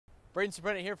Braden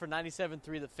Soprano here for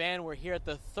 97.3 The Fan. We're here at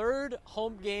the third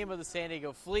home game of the San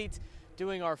Diego Fleet,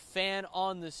 doing our Fan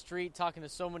on the Street, talking to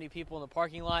so many people in the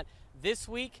parking lot. This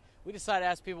week, we decided to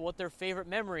ask people what their favorite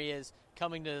memory is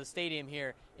coming to the stadium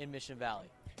here in Mission Valley.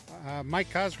 Mike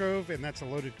Cosgrove, and that's a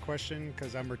loaded question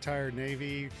because I'm retired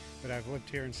Navy, but I've lived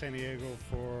here in San Diego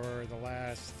for the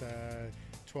last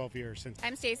 12 years.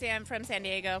 I'm Stacy. I'm from San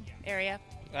Diego area.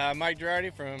 Mike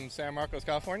Girardi from San Marcos,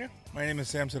 California. My name is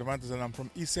Sam Cervantes, and I'm from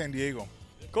East San Diego.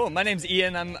 Cool. My name's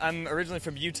Ian. I'm originally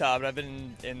from Utah, but I've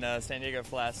been in San Diego for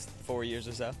the last 4 years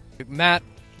or so. Matt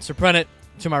Soprano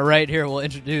to my right here will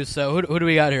introduce. So who do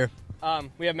we got here?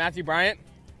 We have Matthew Bryant,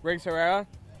 Riggs Herrera,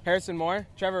 Harrison Moore,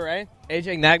 Trevor Ray,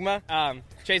 AJ Nagma,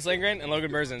 Chase Lindgren, and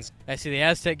Logan Berzins. I see the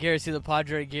Aztec gear, I see the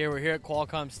Padre gear. We're here at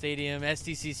Qualcomm Stadium,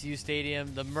 SDCCU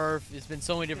Stadium, the Murph. It's been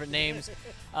so many different names.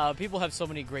 People have so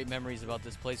many great memories about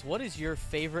this place. What is your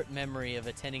favorite memory of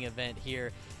attending an event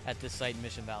here at this site in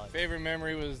Mission Valley? Favorite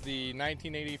memory was the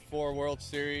 1984 World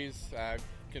Series. I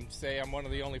can say I'm one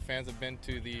of the only fans that have been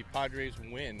to the Padres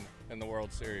win in the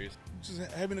World Series. Just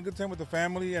having a good time with the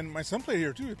family, and my son played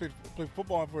here too. He played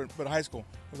football for high school.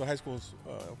 It was the high school's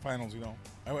finals, you know.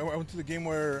 I went to the game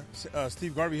where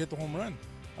Steve Garvey hit the home run.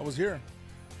 I was here.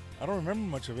 I don't remember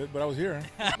much of it, but I was here.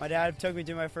 My dad took me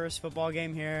to my first football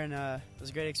game here, and it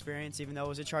was a great experience, even though it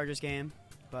was a Chargers game,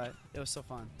 but it was still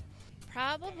fun.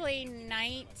 Probably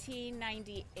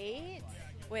 1998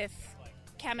 with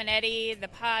Caminetti, the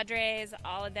Padres,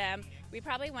 all of them. We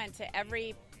probably went to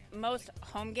most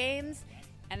home games,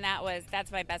 and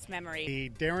that's my best memory. The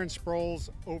Darren Sproles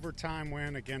overtime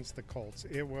win against the Colts.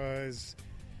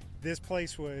 This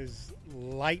place was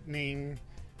lightning,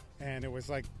 and it was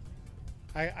like,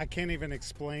 I can't even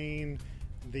explain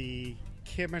the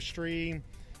chemistry,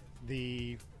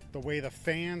 the way the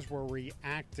fans were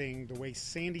reacting, the way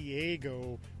San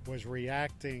Diego was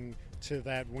reacting to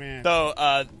that win. So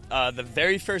the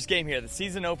very first game here, the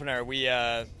season opener, we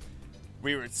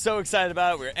were so excited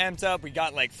about it. We were amped up. We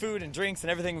got like food and drinks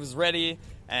and everything was ready,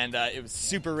 and it was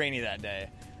super rainy that day.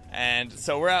 And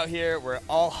so we're out here. We're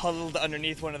all huddled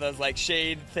underneath one of those like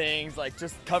shade things, like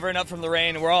just covering up from the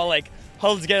rain. And we're all like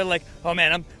huddled together, like, oh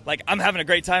man, I'm having a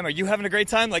great time. Are you having a great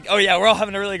time? Like, oh yeah, we're all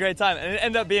having a really great time. And it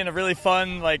ended up being a really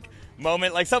fun like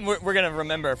moment, like something we're gonna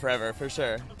remember forever for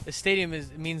sure. The stadium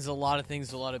means a lot of things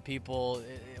to a lot of people.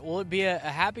 Will it be a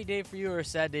happy day for you or a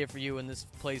sad day for you when this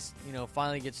place,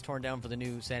 finally gets torn down for the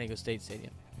new San Diego State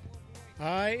Stadium?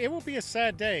 It will be a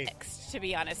sad day. To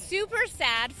be honest, super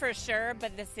sad for sure,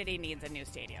 but the city needs a new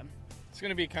stadium. It's going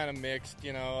to be kind of mixed,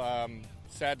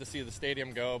 sad to see the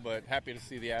stadium go, but happy to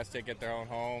see the Aztec get their own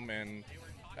home and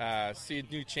see a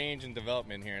new change and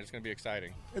development here. It's going to be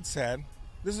exciting. It's sad.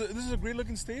 This is a great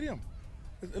looking stadium.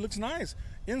 It looks nice.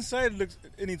 Inside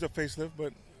it needs a facelift,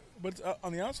 but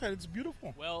on the outside it's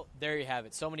beautiful. Well, there you have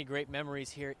it. So many great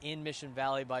memories here in Mission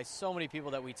Valley by so many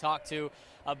people that we talked to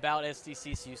about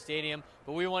SDCCU Stadium.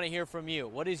 But we want to hear from you.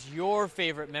 What is your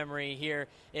favorite memory here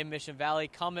in Mission Valley?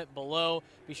 Comment below.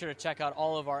 Be sure to check out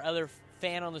all of our other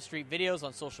Fan on the Street videos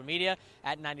on social media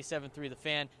at 97.3 The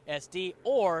Fan SD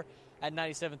or at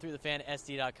 97.3thefan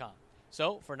SD.com.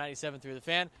 So for 97.3 The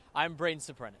Fan, I'm Braden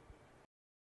Soprano.